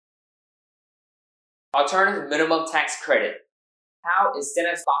Alternative minimum tax credit. How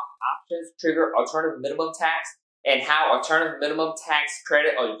incentive stock options trigger alternative minimum tax, and how alternative minimum tax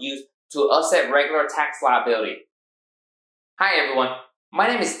credit are used to offset regular tax liability. Hi everyone, my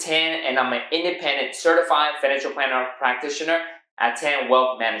name is Tan and I'm an independent certified financial planner practitioner at Tan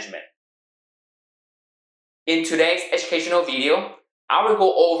Wealth Management. In today's educational video, I will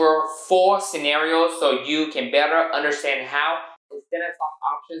go over 4 scenarios so you can better understand how incentive stock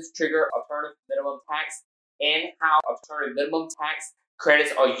options trigger alternative minimum tax and how alternative minimum tax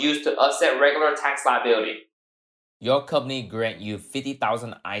credits are used to offset regular tax liability. Your company grant you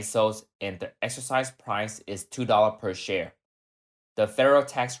 50,000 ISOs and the exercise price is $2 per share. The federal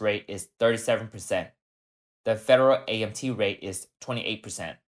tax rate is 37%. The federal AMT rate is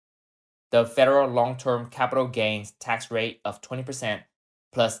 28%. The federal long-term capital gains tax rate of 20%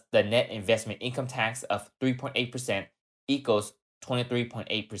 plus the net investment income tax of 3.8% equals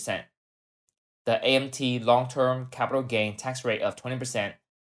 23.8%. The AMT long-term capital gain tax rate of 20%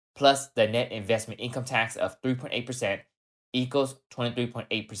 plus the net investment income tax of 3.8% equals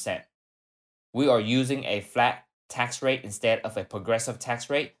 23.8%. We are using a flat tax rate instead of a progressive tax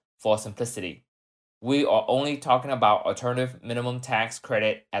rate for simplicity. We are only talking about alternative minimum tax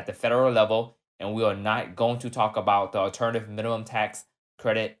credit at the federal level, and we are not going to talk about the alternative minimum tax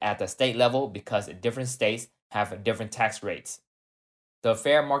credit at the state level because different states have different tax rates. The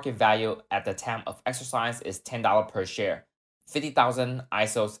fair market value at the time of exercise is $10 per share. 50,000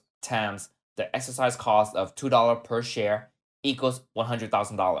 ISOs times the exercise cost of $2 per share equals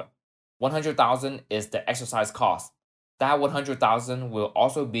 $100,000. $100,000 is the exercise cost. That $100,000 will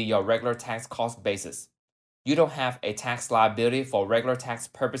also be your regular tax cost basis. You don't have a tax liability for regular tax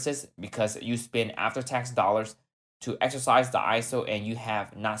purposes because you spend after-tax dollars to exercise the ISO and you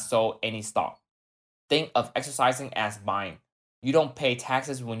have not sold any stock. Think of exercising as buying. You don't pay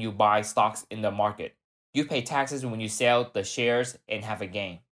taxes when you buy stocks in the market. You pay taxes when you sell the shares and have a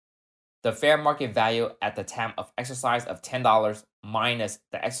gain. The fair market value at the time of exercise of $10 minus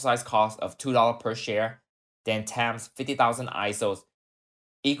the exercise cost of $2 per share, then times 50,000 ISOs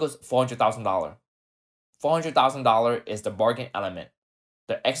equals $400,000. $400,000 is the bargain element.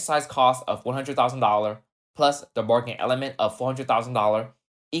 The exercise cost of $100,000 plus the bargain element of $400,000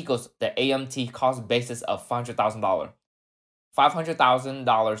 equals the AMT cost basis of $500,000.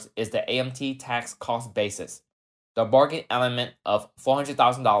 $500,000 is the AMT tax cost basis. The bargain element of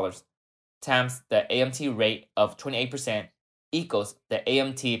 $400,000 times the AMT rate of 28% equals the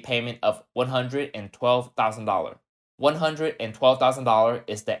AMT payment of $112,000. $112,000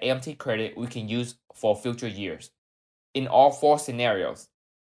 is the AMT credit we can use for future years. In all 4 scenarios,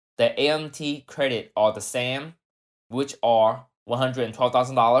 the AMT credit are the same, which are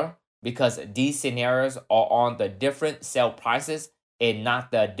 $112,000, because these scenarios are on the different sale prices and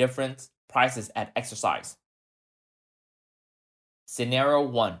not the different prices at exercise. Scenario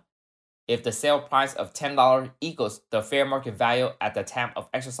 1. If the sale price of $10 equals the fair market value at the time of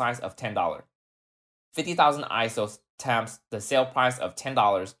exercise of $10. 50,000 ISOs times the sale price of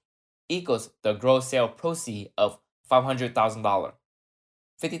 $10 equals the gross sale proceed of $500,000.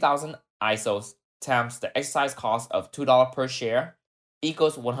 50,000 ISOs times the exercise cost of $2 per share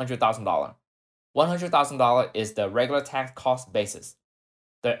equals $100,000. $100,000 is the regular tax cost basis.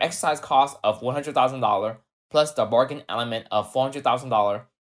 The exercise cost of $100,000 plus the bargain element of $400,000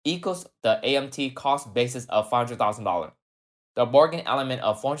 equals the AMT cost basis of $500,000. The bargain element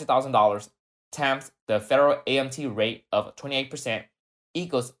of $400,000 times the federal AMT rate of 28%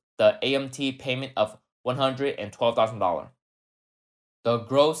 equals the AMT payment of $112,000. The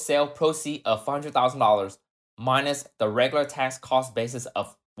gross sale proceed of $500,000 minus the regular tax cost basis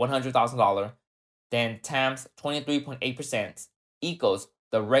of $100,000, then times 23.8% equals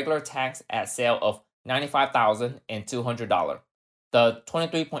the regular tax at sale of $95,200. The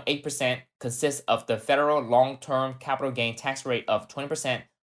 23.8% consists of the federal long-term capital gain tax rate of 20%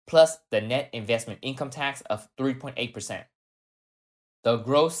 plus the net investment income tax of 3.8%. The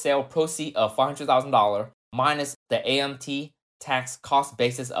gross sale proceed of $500,000 minus the AMT tax cost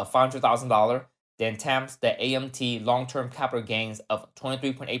basis of $500,000, then times the AMT long-term capital gains of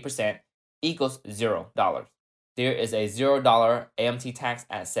 23.8% equals $0. There is a $0 AMT tax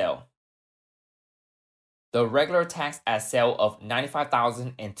at sale. The regular tax at sale of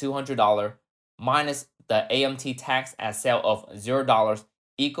 $95,200 minus the AMT tax at sale of $0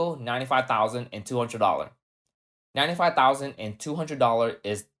 equal $95,200. $95,200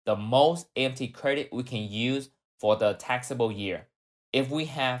 is the most AMT credit we can use for the taxable year. If we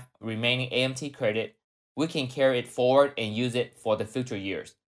have remaining AMT credit, we can carry it forward and use it for the future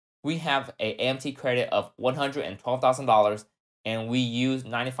years. We have a AMT credit of $112,000 and we use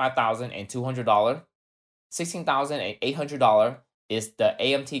 $95,200. $16,800 is the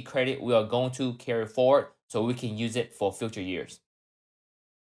AMT credit we are going to carry forward so we can use it for future years.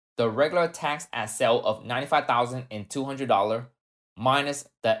 The regular tax at sale of $95,200 minus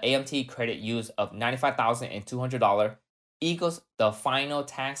the AMT credit use of $95,200 equals the final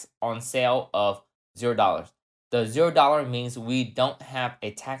tax on sale of $0. The $0 means we don't have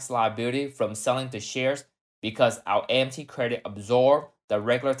a tax liability from selling the shares because our AMT credit absorbed the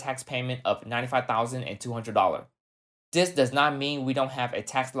regular tax payment of $95,200. This does not mean we don't have a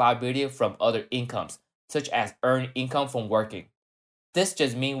tax liability from other incomes, such as earned income from working. This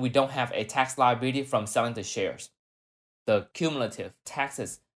just means we don't have a tax liability from selling the shares. The cumulative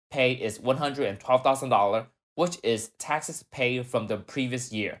taxes paid is $112,000, which is taxes paid from the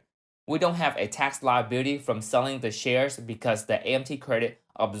previous year. We don't have a tax liability from selling the shares because the AMT credit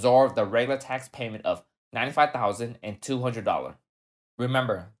absorbed the regular tax payment of $95,200.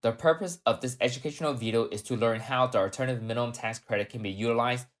 Remember, the purpose of this educational video is to learn how the alternative minimum tax credit can be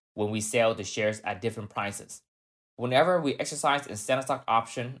utilized when we sell the shares at different prices. Whenever we exercise incentive stock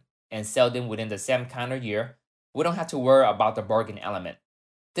option and sell them within the same calendar year, we don't have to worry about the bargain element.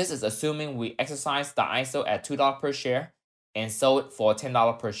 This is assuming we exercise the ISO at $2 per share and sold it for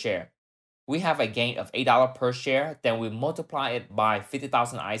 $10 per share. We have a gain of $8 per share, then we multiply it by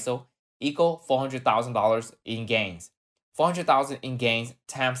 50,000 ISO equal $400,000 in gains. 400,000 in gains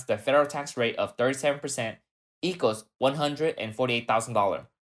times the federal tax rate of 37% equals $148,000.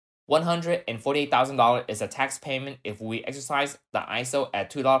 $148,000 is a tax payment if we exercise the ISO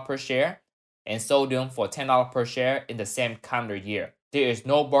at $2 per share and sold them for $10 per share in the same calendar year. There is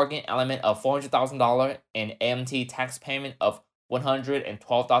no bargain element of $400,000 and AMT tax payment of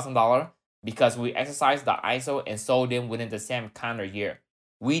 $112,000 because we exercised the ISO and sold them within the same calendar year.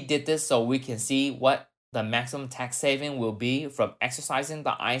 We did this so we can see what the maximum tax saving will be from exercising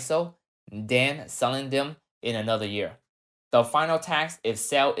the ISO and then selling them in another year. The final tax if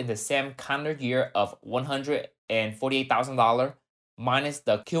sold in the same calendar year of $148,000 minus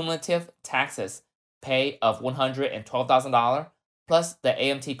the cumulative taxes paid of $112,000 plus the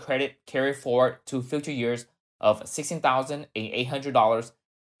AMT credit carried forward to future years of $16,800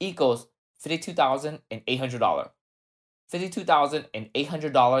 equals $52,800.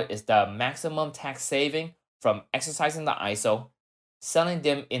 $52,800 is the maximum tax saving from exercising the ISO, selling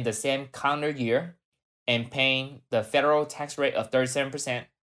them in the same calendar year, and paying the federal tax rate of 37%,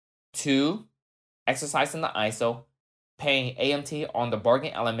 to exercising the ISO, paying AMT on the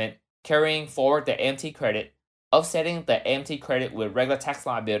bargain element, carrying forward the AMT credit, offsetting the AMT credit with regular tax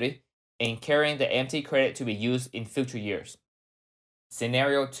liability, and carrying the AMT credit to be used in future years.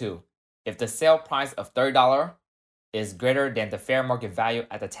 Scenario 2. If the sale price of $30 is greater than the fair market value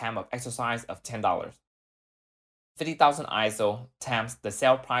at the time of exercise of $10. 50,000 ISO times the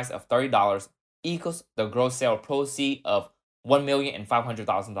sale price of $30 equals the gross sale proceed of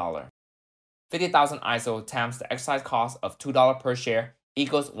 $1,500,000. 50,000 ISO times the exercise cost of $2 per share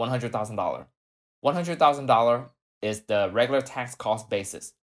equals $100,000. $100,000 is the regular tax cost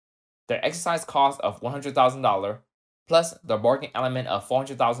basis. The exercise cost of $100,000 plus the bargain element of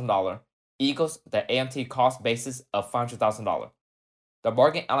 $400,000 equals the AMT cost basis of $500,000. The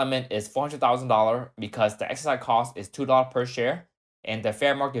bargain element is $400,000 because the exercise cost is $2 per share and the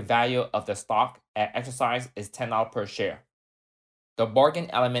fair market value of the stock at exercise is $10 per share. The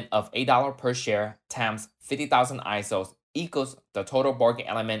bargain element of $8 per share times 50,000 ISOs equals the total bargain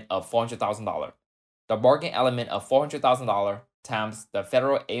element of $400,000. The bargain element of $400,000 times the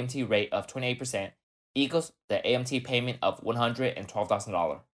federal AMT rate of 28% equals the AMT payment of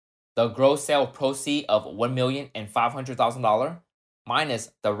 $112,000. The gross sale proceed of $1,500,000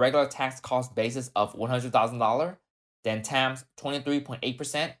 minus the regular tax cost basis of $100,000, then times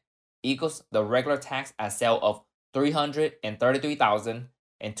 23.8% equals the regular tax at sale of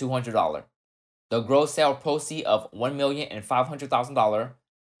 $333,200. The gross sale proceed of $1,500,000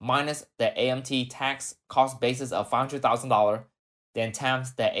 minus the AMT tax cost basis of $500,000, then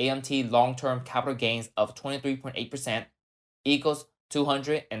times the AMT long-term capital gains of 23.8% equals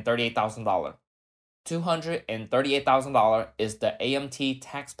 $238,000. $238,000 is the AMT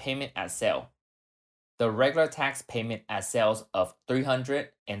tax payment at sale. The regular tax payment at sales of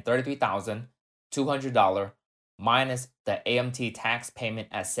 $333,200 minus the AMT tax payment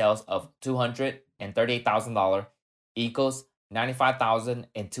at sales of $238,000 equals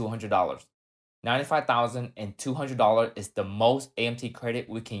 $95,200. $95,200 is the most AMT credit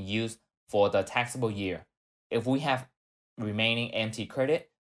we can use for the taxable year. If we have remaining AMT credit,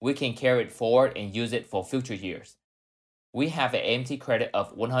 we can carry it forward and use it for future years. We have an AMT credit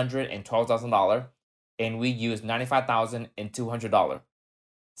of $112,000 and we use $95,200.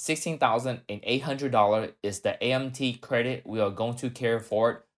 $16,800 is the AMT credit we are going to carry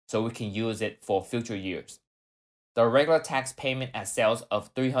forward so we can use it for future years. The regular tax payment at sales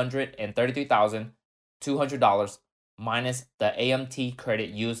of $333,200 minus the AMT credit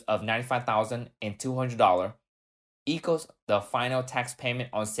use of $95,200 equals the final tax payment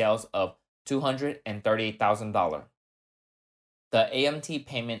on sales of $238,000. The AMT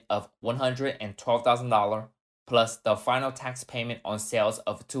payment of $112,000 plus the final tax payment on sales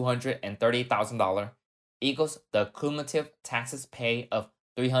of $238,000 equals the cumulative taxes paid of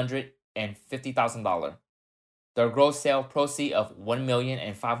 $350,000. The gross sale proceed of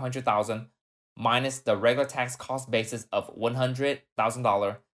 $1,500,000 minus the regular tax cost basis of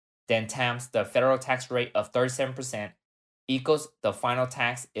 $100,000, then times the federal tax rate of 37% equals the final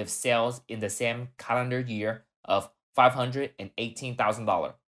tax if sales in the same calendar year of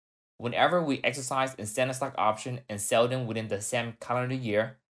 $518,000. Whenever we exercise incentive stock option and sell them within the same calendar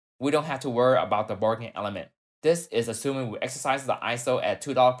year, we don't have to worry about the bargain element. This is assuming we exercise the ISO at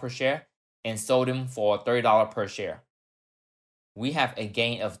 $2 per share and sold them for $30 per share. We have a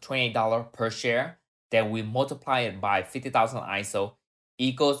gain of $28 per share, then we multiply it by 50,000 ISO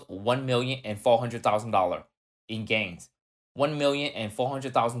equals $1,400,000 in gains.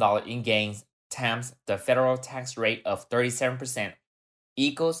 $1,400,000 in gains times the federal tax rate of 37%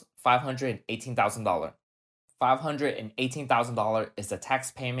 equals $518,000. $518,000 is the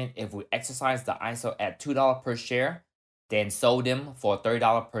tax payment if we exercise the ISO at $2 per share, then sold them for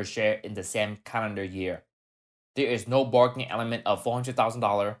 $30 per share in the same calendar year. There is no bargaining element of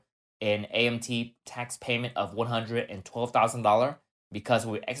 $400,000 and AMT tax payment of $112,000 because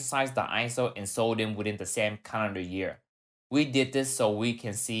we exercised the ISO and sold them within the same calendar year. We did this so we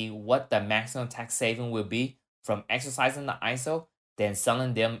can see what the maximum tax saving will be from exercising the ISO, then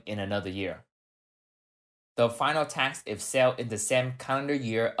selling them in another year. The final tax if sale in the same calendar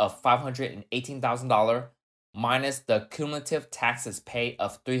year of $518,000 minus the cumulative taxes paid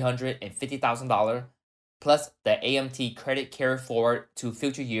of $350,000 plus the AMT credit carried forward to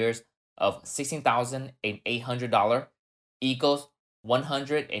future years of $16,800 equals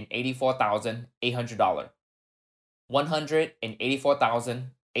 $184,800.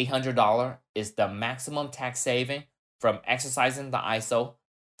 $184,800 is the maximum tax saving from exercising the ISO,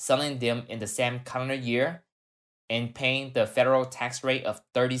 selling them in the same calendar year, and paying the federal tax rate of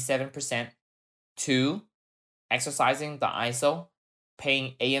 37%, to exercising the ISO,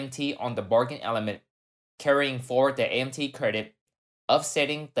 paying AMT on the bargain element, carrying forward the AMT credit,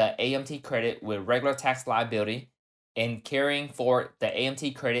 offsetting the AMT credit with regular tax liability, and carrying forward the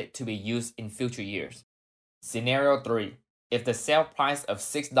AMT credit to be used in future years. Scenario 3. If the sale price of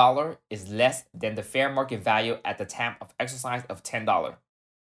 $6 is less than the fair market value at the time of exercise of $10.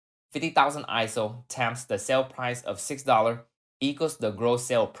 50,000 ISO times the sale price of $6 equals the gross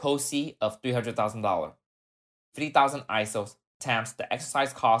sale proceed of $300,000. 50,000 ISOs times the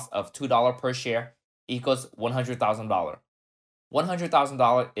exercise cost of $2 per share equals $100,000.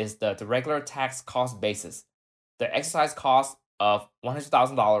 $100,000 is the regular tax cost basis. The exercise cost of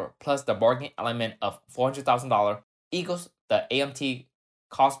 $100,000 plus the bargain element of $400,000 equals the AMT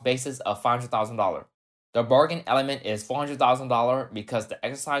cost basis of $500,000. The bargain element is $400,000 because the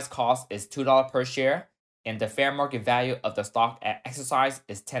exercise cost is $2 per share and the fair market value of the stock at exercise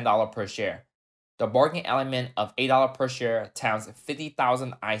is $10 per share. The bargain element of $8 per share times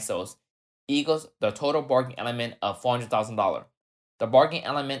 50,000 ISOs equals the total bargain element of $400,000. The bargain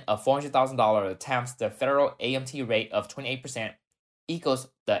element of $400,000 times the federal AMT rate of 28% equals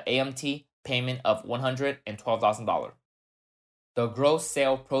the AMT payment of $112,000. The gross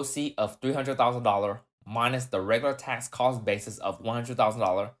sale proceed of $300,000 minus the regular tax cost basis of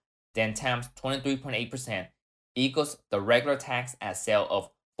 $100,000, then times 23.8% equals the regular tax at sale of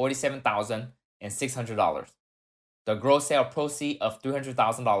 $47,600. The gross sale proceed of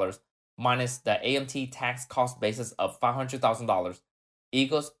 $300,000 minus the AMT tax cost basis of $500,000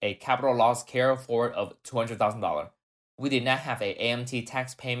 equals a capital loss carry forward of $200,000. We did not have an AMT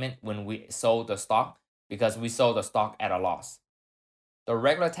tax payment when we sold the stock because we sold the stock at a loss. The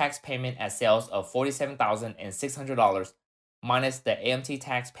regular tax payment at sales of $47,600 minus the AMT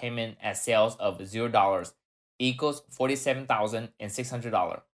tax payment at sales of $0 equals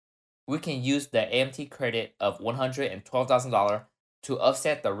 $47,600. We can use the AMT credit of $112,000 to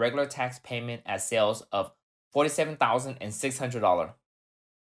offset the regular tax payment at sales of $47,600.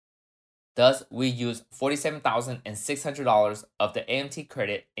 Thus, we use $47,600 of the AMT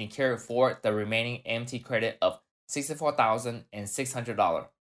credit and carry forward the remaining AMT credit of $64,600.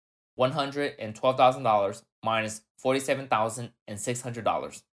 $112,000 minus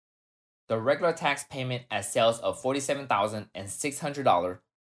 $47,600. The regular tax payment at sales of $47,600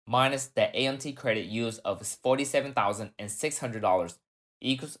 minus the AMT credit use of $47,600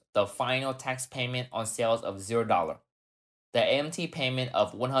 equals the final tax payment on sales of $0. The AMT payment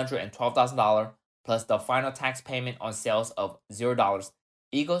of $112,000 plus the final tax payment on sales of $0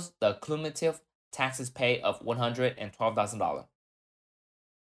 equals the cumulative taxes paid of $112,000.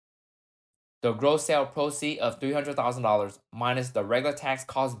 The gross sale proceed of $300,000 minus the regular tax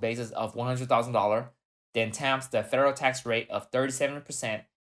cost basis of $100,000, then times the federal tax rate of 37%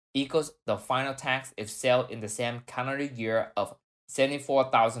 equals the final tax if sold in the same calendar year of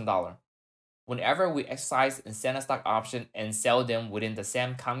 $74,000. Whenever we exercise incentive stock option and sell them within the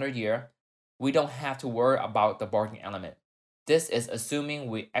same calendar year, we don't have to worry about the bargain element. This is assuming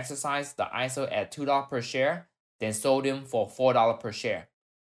we exercise the ISO at $2 per share, then sold them for $4 per share.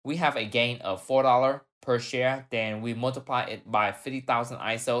 We have a gain of $4 per share, then we multiply it by 50,000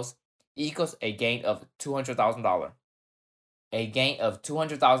 ISOs equals a gain of $200,000. A gain of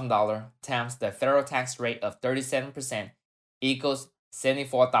 $200,000 times the federal tax rate of 37% equals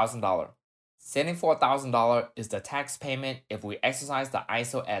 $74,000. $74,000 is the tax payment if we exercise the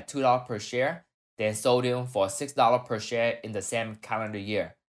ISO at $2 per share, then sold them for $6 per share in the same calendar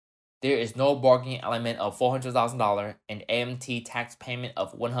year. There is no bargaining element of $400,000 and AMT tax payment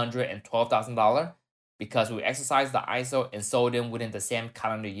of $112,000 because we exercised the ISO and sold them within the same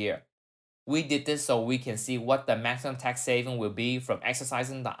calendar year. We did this so we can see what the maximum tax saving will be from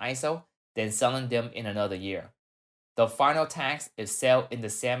exercising the ISO, then selling them in another year. The final tax is sold in the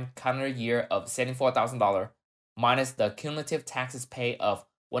same calendar year of $74,000 minus the cumulative taxes paid of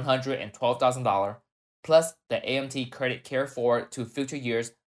 $112,000 plus the AMT credit carry forward to future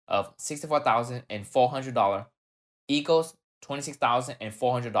years of $64,400 equals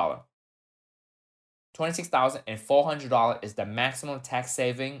 $26,400. $26,400 is the maximum tax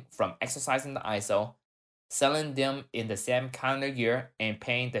saving from exercising the ISO, selling them in the same calendar year and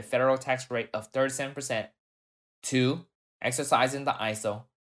paying the federal tax rate of 37%, to exercising the ISO,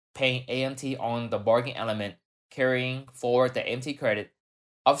 paying AMT on the bargain element, carrying forward the AMT credit,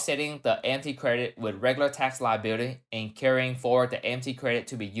 offsetting the AMT credit with regular tax liability, and carrying forward the AMT credit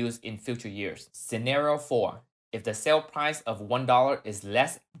to be used in future years. Scenario 4. If the sale price of $1 is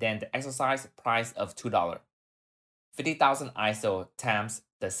less than the exercise price of $2. 50,000 ISO times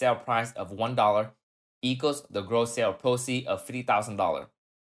the sale price of $1 equals the gross sale proceed of $50,000.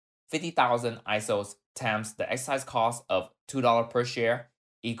 50,000 ISOs times the exercise cost of $2 per share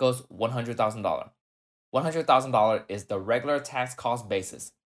equals $100,000. $100,000 is the regular tax cost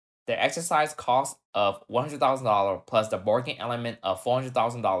basis. The exercise cost of $100,000 plus the bargain element of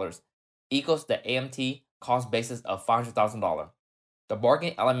 $400,000 equals the AMT cost basis of $500,000. The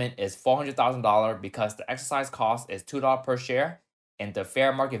bargain element is $400,000 because the exercise cost is $2 per share and the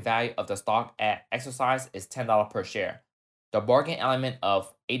fair market value of the stock at exercise is $10 per share. The bargain element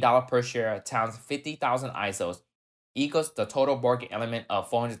of $8 per share times 50,000 ISOs equals the total bargain element of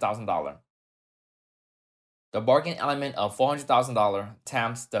 $400,000. The bargain element of $400,000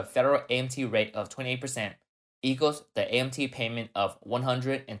 times the federal AMT rate of 28% equals the AMT payment of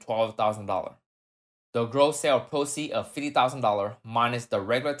 $112,000. The gross sale proceed of $50,000 minus the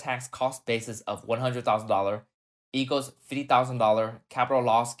regular tax cost basis of $100,000 equals $50,000 capital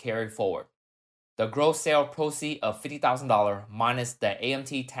loss carried forward. The gross sale proceed of $50,000 minus the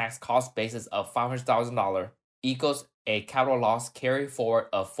AMT tax cost basis of $500,000 equals a capital loss carried forward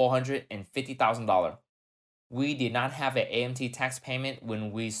of $450,000. We did not have an AMT tax payment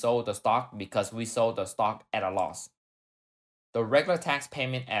when we sold the stock because we sold the stock at a loss. The regular tax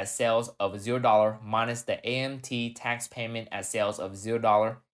payment at sales of $0 minus the AMT tax payment at sales of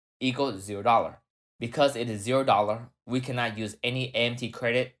 $0 equals $0. Because it is $0, we cannot use any AMT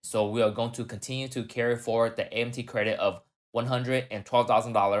credit, so we are going to continue to carry forward the AMT credit of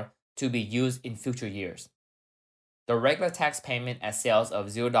 $112,000 to be used in future years. The regular tax payment at sales of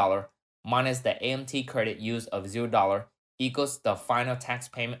 $0 minus the AMT credit use of $0 equals the final tax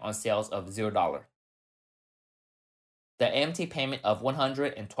payment on sales of $0. The AMT payment of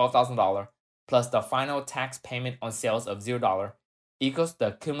 $112,000 plus the final tax payment on sales of $0 equals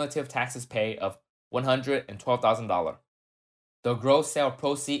the cumulative taxes paid of $112,000. The gross sale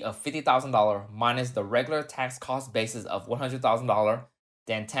proceed of $50,000 minus the regular tax cost basis of $100,000,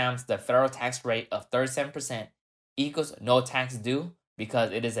 then times the federal tax rate of 37% equals no tax due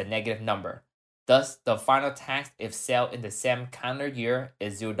because it is a negative number. Thus, the final tax if sold in the same calendar year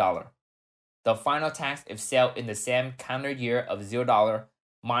is $0. The final tax if sold in the same calendar year of $0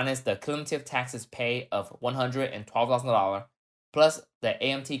 minus the cumulative taxes paid of $112,000 plus the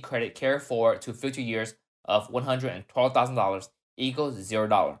AMT credit carried forward to future years of $112,000 equals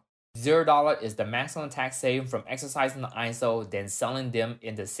 $0. $0 is the maximum tax saving from exercising the ISO, then selling them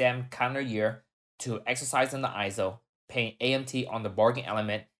in the same calendar year to exercising the ISO, paying AMT on the bargain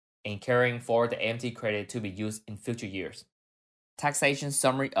element, and carrying forward the AMT credit to be used in future years. Taxation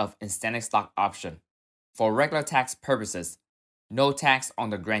summary of incentive stock option. For regular tax purposes, no tax on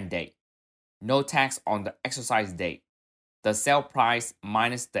the grant date, no tax on the exercise date. The sale price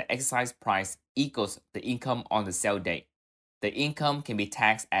minus the exercise price equals the income on the sale date. The income can be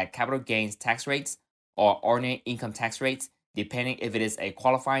taxed at capital gains tax rates or ordinary income tax rates, depending if it is a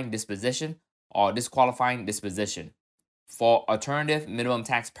qualifying disposition or disqualifying disposition. For alternative minimum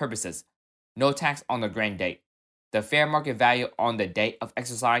tax purposes, no tax on the grant date. The fair market value on the date of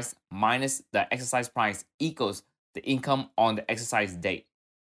exercise minus the exercise price equals the income on the exercise date.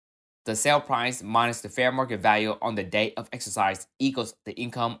 The sale price minus the fair market value on the date of exercise equals the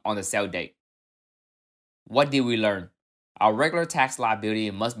income on the sale date. What did we learn? Our regular tax liability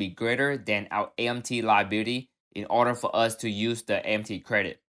must be greater than our AMT liability in order for us to use the AMT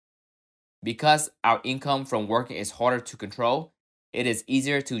credit. Because our income from working is harder to control, it is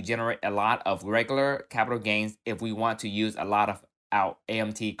easier to generate a lot of regular capital gains if we want to use a lot of our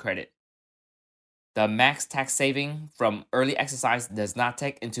AMT credit. The max tax saving from early exercise does not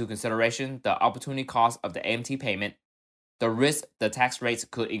take into consideration the opportunity cost of the AMT payment, the risk the tax rates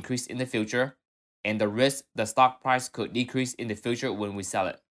could increase in the future, and the risk the stock price could decrease in the future when we sell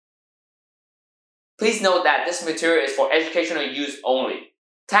it. Please note that this material is for educational use only.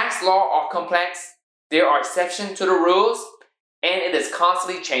 Tax law are complex, there are exceptions to the rules, and it is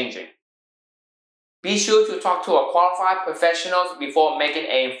constantly changing. Be sure to talk to a qualified professional before making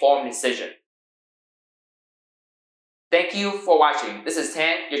an informed decision. Thank you for watching. This is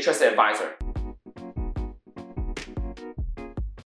Tan, your trusted advisor.